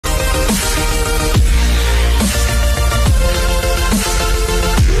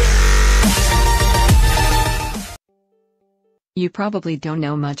You probably don't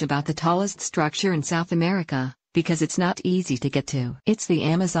know much about the tallest structure in South America, because it's not easy to get to. It's the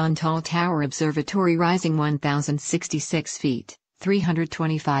Amazon Tall Tower Observatory, rising 1,066 feet,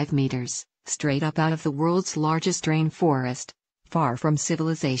 325 meters, straight up out of the world's largest rainforest, far from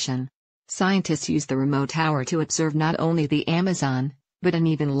civilization. Scientists use the remote tower to observe not only the Amazon, but an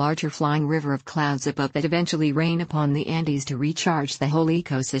even larger flying river of clouds above that eventually rain upon the Andes to recharge the whole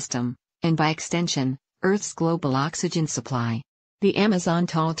ecosystem, and by extension, Earth's global oxygen supply. The Amazon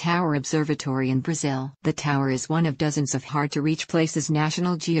Tall Tower Observatory in Brazil. The tower is one of dozens of hard-to-reach places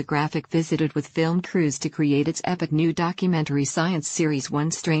National Geographic visited with film crews to create its epic new documentary science series One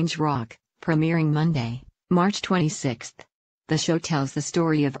Strange Rock, premiering Monday, March 26. The show tells the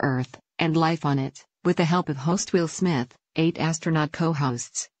story of Earth, and life on it, with the help of host Will Smith, 8 astronaut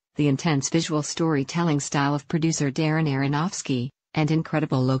co-hosts, the intense visual storytelling style of producer Darren Aronofsky, and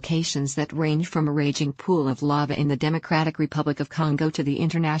incredible locations that range from a raging pool of lava in the Democratic Republic of Congo to the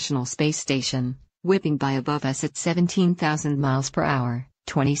International Space Station, whipping by above us at 17,000 miles per hour,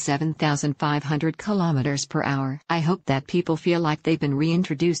 27,500 kilometers per hour. I hope that people feel like they've been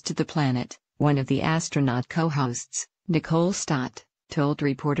reintroduced to the planet, one of the astronaut co-hosts, Nicole Stott, told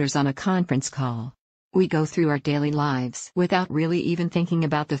reporters on a conference call. We go through our daily lives without really even thinking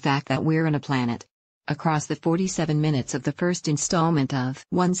about the fact that we're on a planet. Across the 47 minutes of the first installment of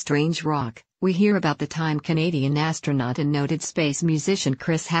One Strange Rock, we hear about the time Canadian astronaut and noted space musician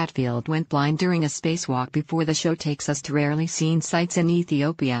Chris Hadfield went blind during a spacewalk. Before the show takes us to rarely seen sights in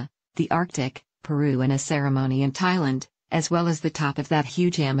Ethiopia, the Arctic, Peru, and a ceremony in Thailand, as well as the top of that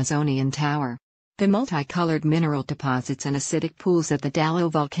huge Amazonian tower. The multicolored mineral deposits and acidic pools at the Dalo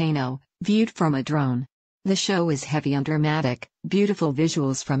volcano, viewed from a drone. The show is heavy on dramatic, beautiful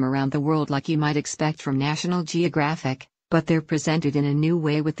visuals from around the world like you might expect from National Geographic, but they're presented in a new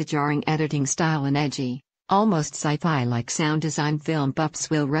way with the jarring editing style and edgy, almost sci-fi-like sound design film buffs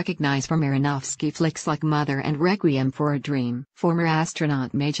will recognize from Aronofsky flicks like Mother and Requiem for a Dream. Former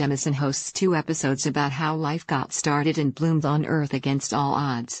astronaut Mae Jemison hosts 2 episodes about how life got started and bloomed on Earth against all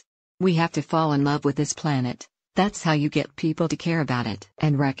odds. We have to fall in love with this planet. That's how you get people to care about it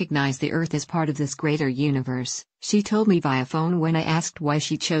and recognize the Earth as part of this greater universe, she told me via phone when I asked why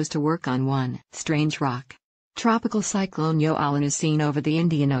she chose to work on One Strange Rock. Tropical cyclone Yoalan is seen over the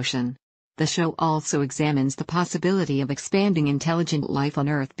Indian Ocean. The show also examines the possibility of expanding intelligent life on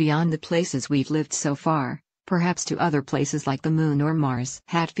Earth beyond the places we've lived so far, perhaps to other places like the Moon or Mars.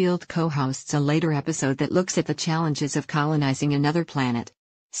 Hadfield co-hosts a later episode that looks at the challenges of colonizing another planet.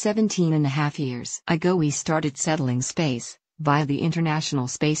 17.5 years ago we started settling space, via the International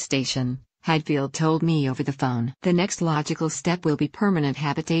Space Station, Hadfield told me over the phone. The next logical step will be permanent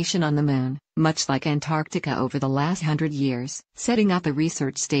habitation on the Moon, much like Antarctica over the last 100 years, setting up a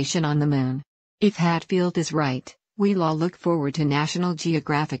research station on the Moon. If Hadfield is right, we'll all look forward to National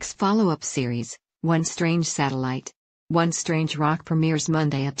Geographic's follow-up series, One Strange Satellite. One Strange Rock premieres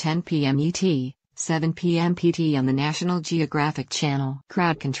Monday at 10 p.m. ET. 7 p.m. PT on the National Geographic Channel.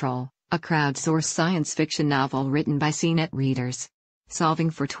 Crowd Control, a crowdsourced science fiction novel written by CNET readers.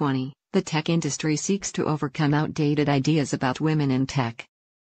 Solving for 20, the tech industry seeks to overcome outdated ideas about women in tech.